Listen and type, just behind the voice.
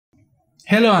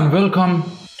Hello and welcome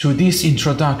to this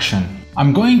introduction.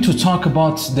 I'm going to talk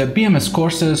about the BMS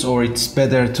courses, or it's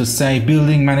better to say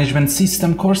Building Management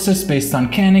System courses based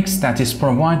on KNX that is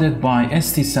provided by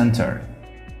ST Center.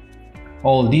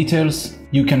 All details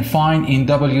you can find in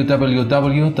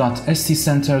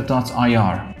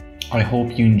www.stcenter.ir. I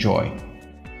hope you enjoy.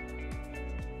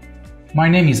 My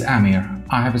name is Amir.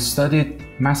 I have studied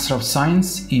Master of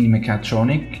Science in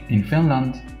Mechatronic in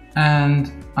Finland,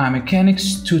 and I'm a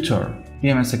KNX Tutor,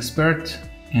 BMS expert,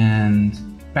 and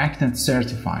BACnet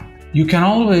certified. You can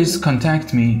always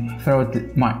contact me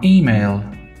through my email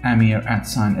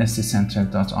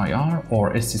amir@stcenter.ir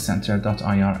or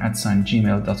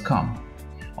stcenter.ir@gmail.com.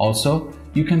 Also,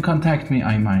 you can contact me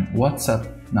on my WhatsApp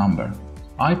number.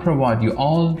 I provide you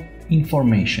all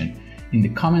information in the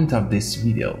comment of this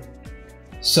video.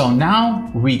 So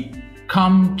now we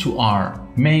come to our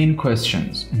main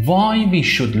questions. Why we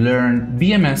should learn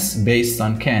BMS based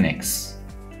on KNX?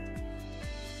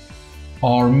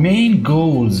 Our main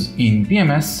goals in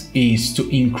BMS is to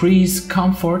increase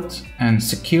comfort and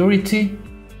security,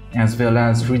 as well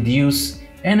as reduce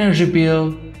energy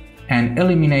bill and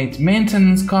eliminate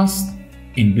maintenance costs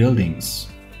in buildings.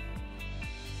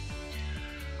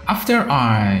 After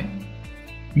I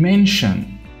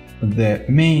mention the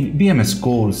main BMS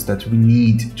goals that we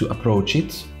need to approach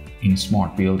it in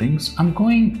smart buildings, I'm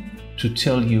going to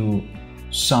tell you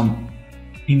some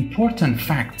important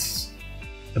facts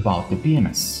about the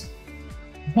BMS.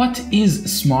 What is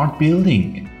smart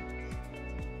building?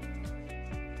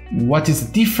 What is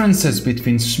the differences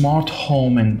between smart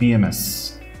home and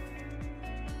BMS?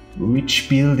 Which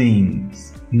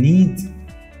buildings need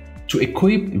to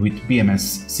equip with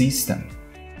BMS system?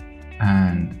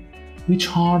 And which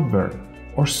hardware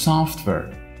or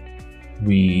software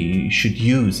we should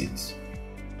use it?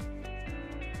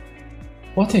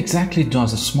 What exactly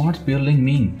does a smart building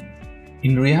mean?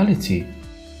 In reality,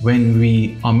 when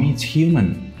we omit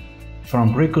human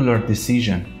from regular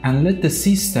decision and let the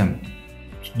system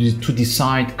to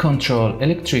decide, control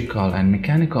electrical and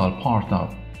mechanical part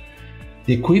of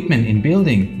the equipment in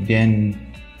building, then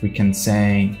we can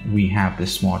say we have the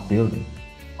smart building.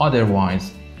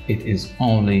 Otherwise, it is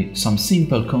only some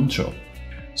simple control.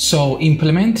 So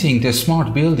implementing the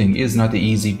smart building is not an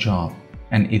easy job,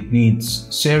 and it needs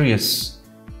serious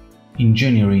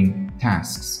engineering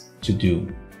tasks to do.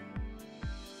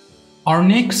 Our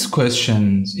next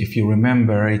question, if you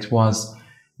remember, it was,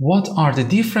 what are the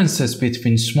differences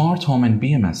between smart home and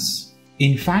BMS?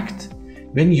 In fact,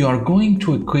 when you are going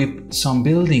to equip some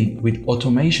building with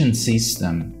automation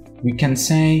system, we can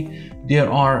say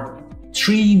there are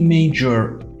three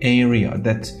major areas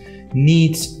that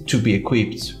needs to be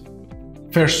equipped.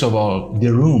 First of all,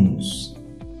 the rooms.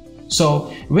 So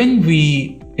when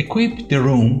we equip the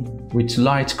room with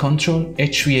light control,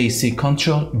 HVAC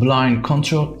control, blind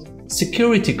control,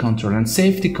 security control and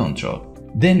safety control,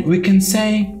 then we can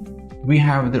say we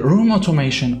have the room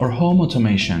automation or home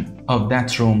automation of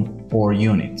that room or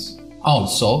unit.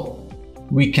 Also,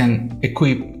 we can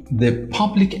equip the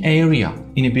public area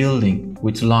in a building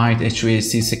with light,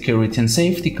 HVAC, security and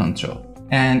safety control.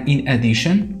 And in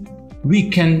addition, we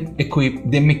can equip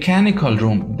the mechanical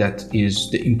room, that is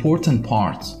the important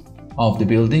part of the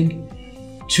building,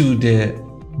 to the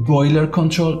boiler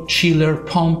control, chiller,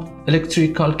 pump,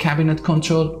 electrical cabinet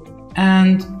control,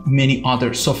 and many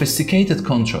other sophisticated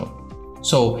control.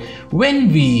 So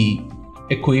when we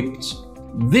equipped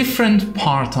different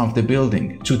part of the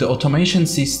building to the automation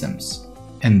systems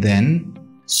and then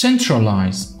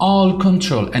centralize all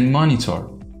control and monitor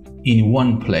in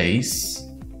one place,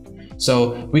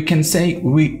 so we can say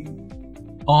we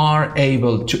are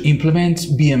able to implement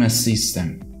BMS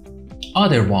system.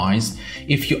 Otherwise,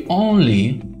 if you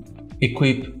only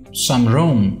equip some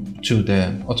room to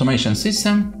the automation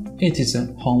system, it is a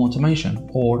home automation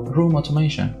or room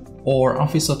automation or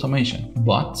office automation.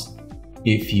 But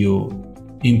if you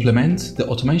implement the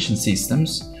automation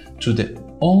systems to the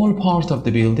all part of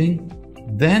the building,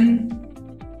 then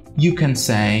you can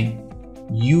say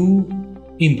you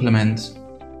implement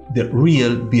the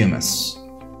real BMS.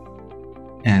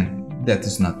 And that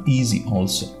is not easy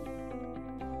also.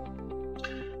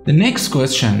 The next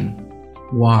question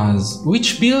was,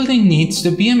 which building needs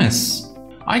the BMS?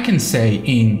 I can say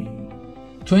in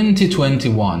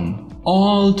 2021,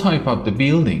 all type of the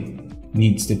building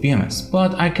needs the BMS,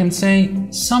 but I can say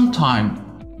sometime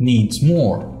needs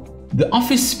more. The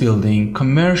office building,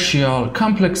 commercial,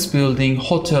 complex building,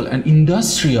 hotel and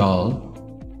industrial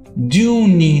do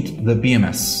need the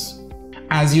BMS.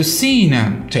 As you see in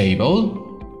a table,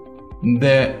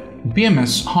 the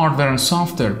BMS hardware and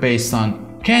software based on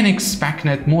KNX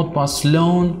BACnet Modbus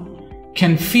LOAN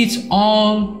can fit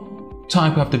all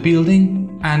type of the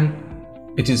building, and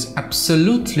it is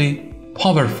absolutely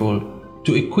powerful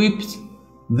to equip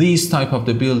these type of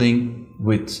the building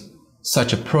with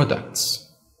such a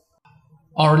products.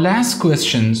 Our last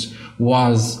questions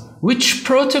was which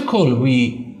protocol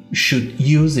we should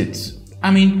use it.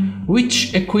 I mean,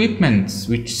 which equipment,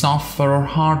 which software or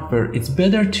hardware it's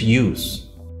better to use.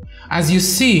 As you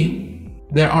see,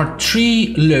 there are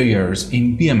 3 layers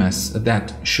in BMS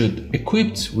that should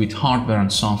equipped with hardware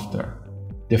and software.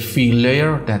 The field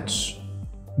layer, that's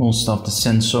most of the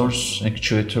sensors,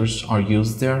 actuators are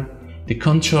used there. The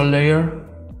control layer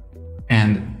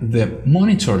and the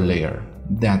monitor layer,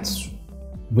 that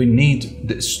we need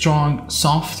the strong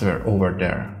software over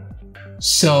there.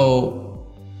 So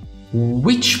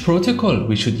which protocol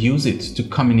we should use it to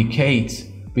communicate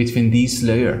between these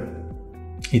layers?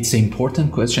 It's an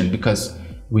important question because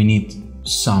we need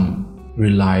some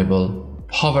reliable,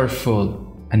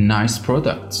 powerful and nice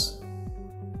products.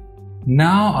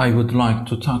 Now I would like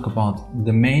to talk about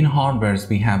the main hardwares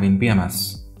we have in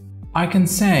BMS. I can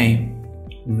say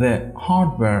the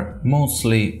hardware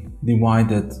mostly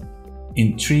divided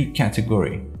in 3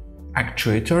 categories: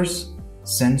 actuators,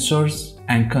 sensors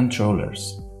and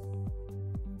controllers.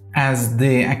 As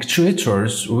the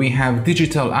actuators, we have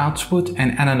digital output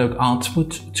and analog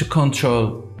output to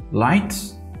control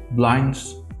lights,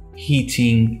 blinds,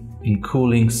 heating and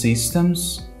cooling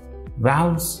systems,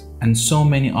 valves and so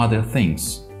many other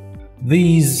things.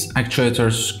 These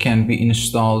actuators can be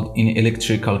installed in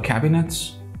electrical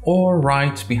cabinets or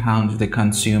right behind the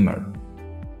consumer.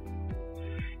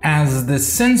 As the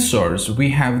sensors, we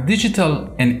have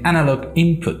digital and analog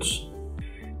inputs.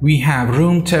 We have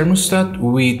room thermostat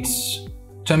with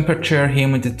temperature,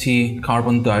 humidity,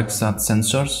 carbon dioxide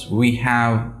sensors. We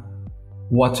have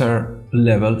water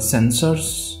level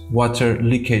sensors, water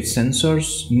leakage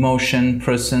sensors, motion,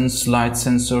 presence, light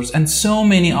sensors, and so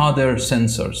many other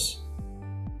sensors.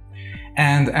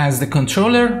 And as the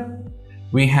controller,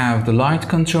 we have the light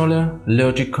controller,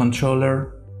 logic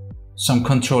controller, some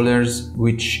controllers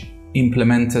which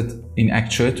implemented in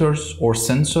actuators or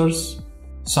sensors,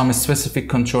 some specific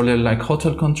controller like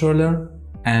hotel controller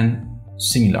and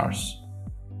similars.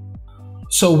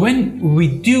 So when we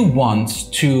do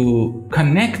want to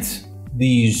connect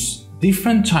these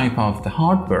different type of the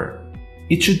hardware,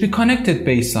 it should be connected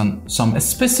based on some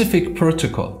specific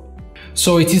protocol.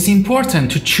 So it is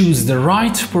important to choose the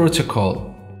right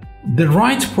protocol. The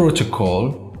right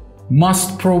protocol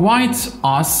must provide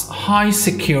us high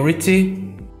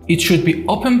security. It should be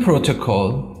open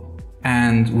protocol,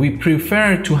 and we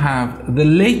prefer to have the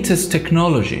latest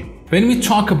technology. When we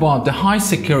talk about the high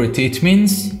security, it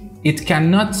means it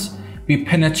cannot be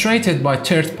penetrated by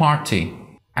third party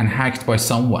and hacked by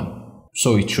someone.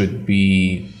 So it should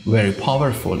be very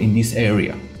powerful in this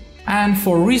area. And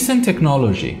for recent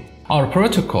technology, our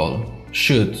protocol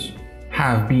should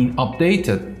have been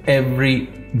updated every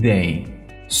day.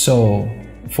 So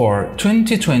for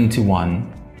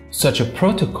 2021, such a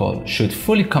protocol should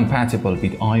fully compatible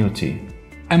with IoT.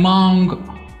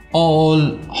 Among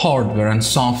all hardware and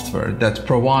software that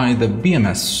provide the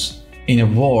BMS in a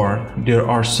war, there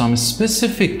are some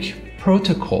specific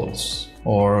protocols,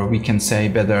 or we can say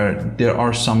better, there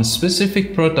are some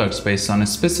specific products based on a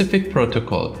specific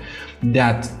protocol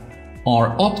that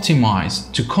are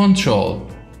optimized to control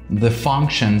the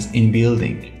functions in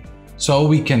building. So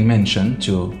we can mention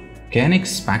to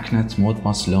KNX, BACnet,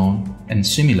 Modbus, LAN, and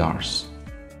similars.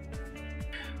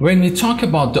 When we talk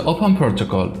about the open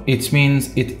protocol, it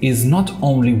means it is not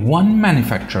only one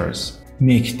manufacturers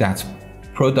make that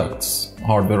products,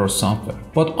 hardware or software,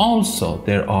 but also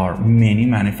there are many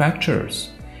manufacturers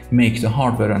make the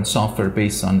hardware and software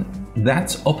based on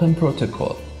that open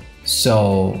protocol.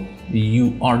 So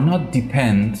you are not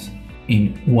dependent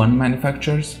in one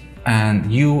manufacturer,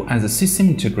 and you as a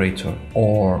system integrator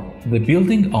or the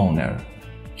building owner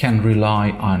can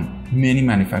rely on many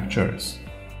manufacturers.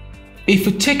 If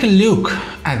you take a look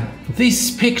at this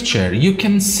picture, you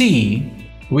can see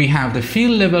we have the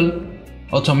field level,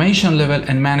 automation level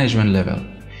and management level,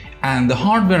 and the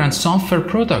hardware and software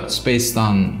products based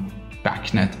on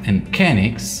BACnet and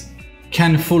KNX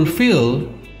can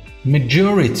fulfill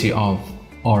majority of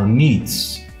our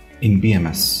needs in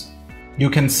BMS. You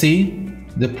can see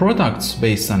the products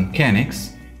based on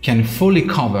KNX can fully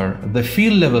cover the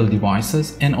field level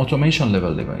devices and automation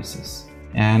level devices.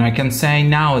 And I can say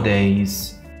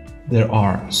nowadays there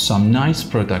are some nice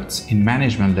products in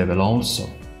management level also.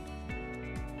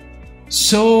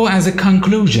 So as a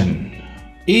conclusion,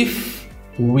 if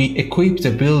we equip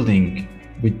the building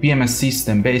with BMS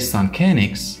system based on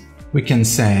KNX, we can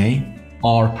say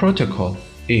our protocol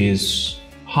is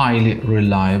highly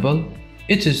reliable.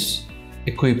 It is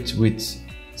equipped with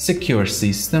secure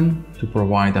system to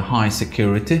provide a high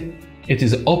security. It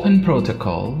is open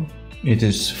protocol. It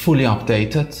is fully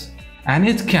updated, and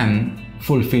it can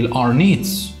fulfill our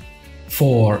needs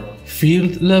for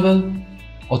field level,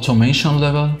 automation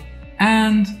level,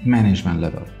 and management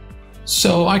level.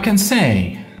 So I can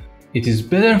say it is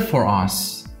better for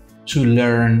us to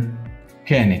learn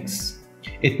KNX.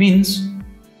 It means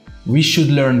we should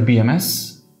learn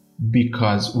BMS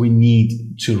because we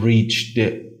need to reach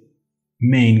the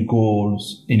main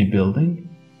goals in a building,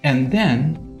 and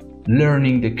then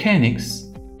learning the KNX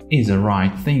is the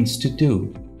right things to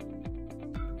do.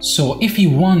 So if you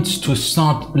want to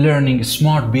start learning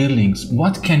smart buildings,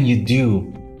 what can you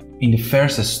do in the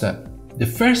first step? The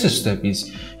first step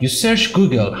is you search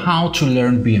Google how to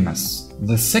learn BMS.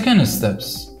 The second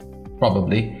steps,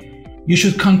 probably, you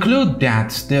should conclude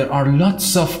that there are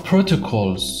lots of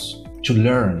protocols to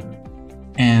learn.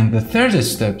 And the third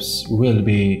steps will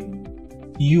be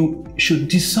you should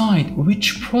decide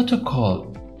which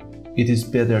protocol it is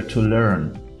better to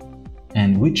learn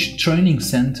and which training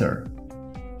center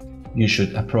you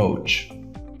should approach.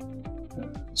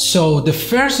 So the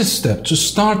first step to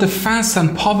start a fast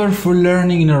and powerful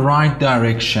learning in the right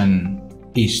direction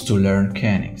is to learn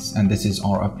KNX, and this is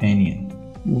our opinion.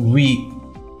 We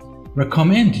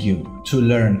recommend you to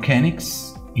learn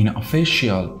KNX in an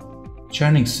official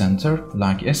training center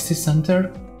like ST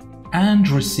Center and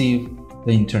receive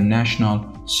the international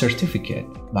certificate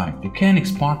like the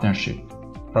KNX partnership.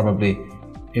 Probably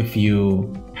if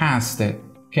you pass the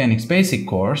KNX Basic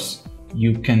course,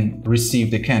 you can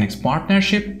receive the KNX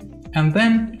partnership, and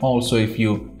then also if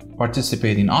you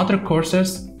participate in other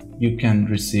courses, you can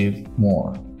receive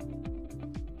more.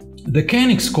 The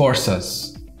KNX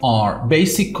courses are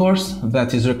basic course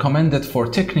that is recommended for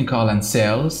technical and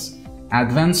sales.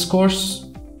 Advanced course,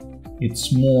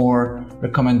 it's more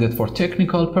recommended for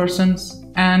technical persons,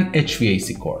 and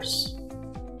HVAC course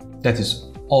that is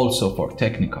also for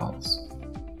technicals.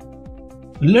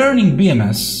 Learning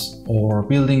BMS or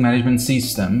Building Management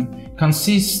System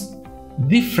consists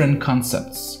different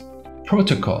concepts: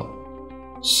 protocol,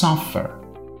 software,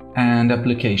 and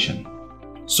application.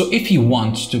 So if you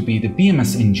want to be the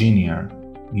BMS engineer,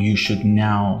 you should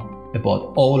know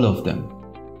about all of them.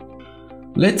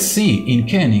 Let's see in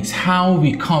KNX how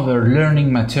we cover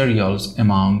learning materials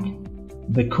among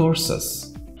the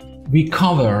courses. We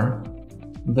cover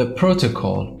the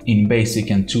protocol in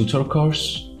Basic and Tutor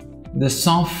course, the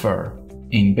software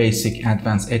in Basic,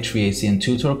 Advanced, HVAC and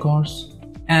Tutor course,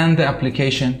 and the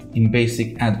application in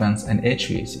Basic, Advanced and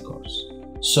HVAC course.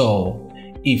 So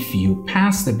if you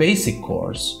pass the basic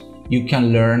course, you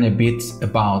can learn a bit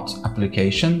about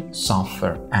application,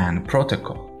 software and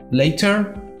protocol.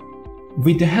 Later,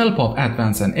 with the help of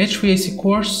Advanced and HVAC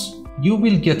course, you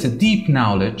will get a deep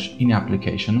knowledge in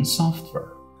application and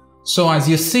software. So as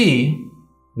you see,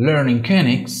 learning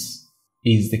KNX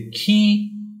is the key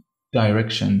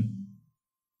direction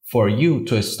for you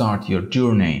to start your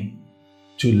journey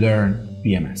to learn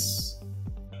BMS.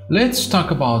 Let's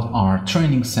talk about our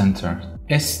training center,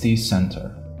 ST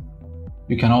Center.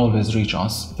 You can always reach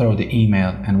us through the email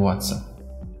and WhatsApp.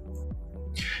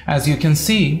 As you can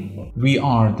see, we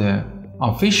are the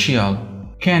official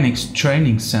KNX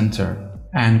training center,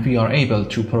 and we are able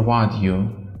to provide you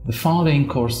the following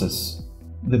courses: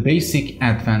 the Basic,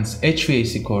 Advanced,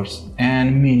 HVAC course,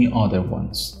 and many other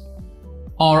ones.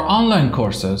 Our online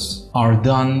courses are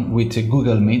done with a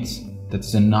Google Meet.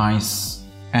 That's a nice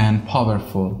and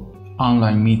powerful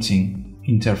online meeting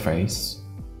interface.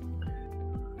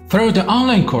 Through the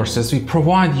online courses, we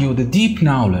provide you the deep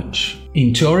knowledge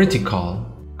in theoretical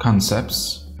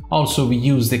concepts. Also, we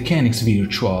use the KNX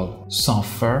virtual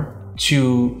software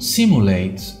to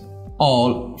simulate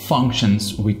all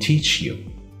functions we teach you.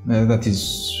 That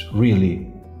is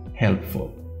really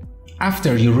helpful.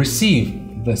 After you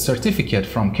receive the certificate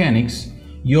from KNX,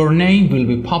 your name will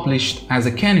be published as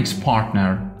a KNX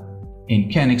partner in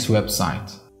KNX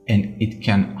website, and it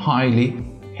can highly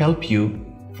help you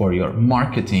for your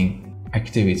marketing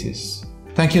activities.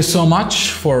 Thank you so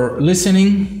much for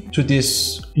listening to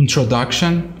this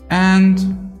introduction, and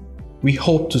we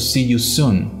hope to see you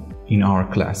soon in our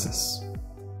classes.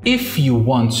 If you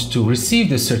want to receive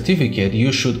the certificate,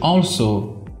 you should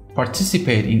also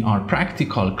participate in our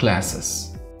practical classes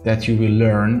that you will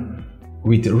learn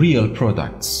with real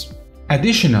products.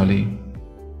 Additionally,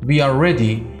 we are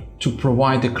ready to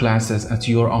provide the classes at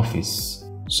your office,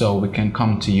 so we can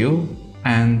come to you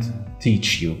and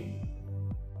teach you.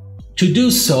 To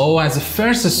do so, as a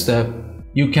first step,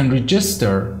 you can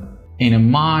register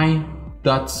in my.knx.org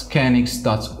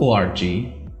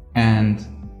and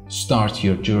start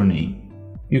your journey.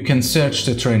 You can search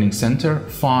the training center,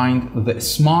 find the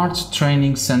Smart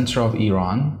Training Center of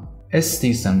Iran,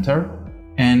 ST Center,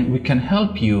 and we can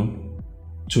help you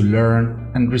to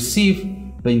learn and receive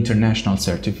the international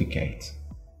certificate.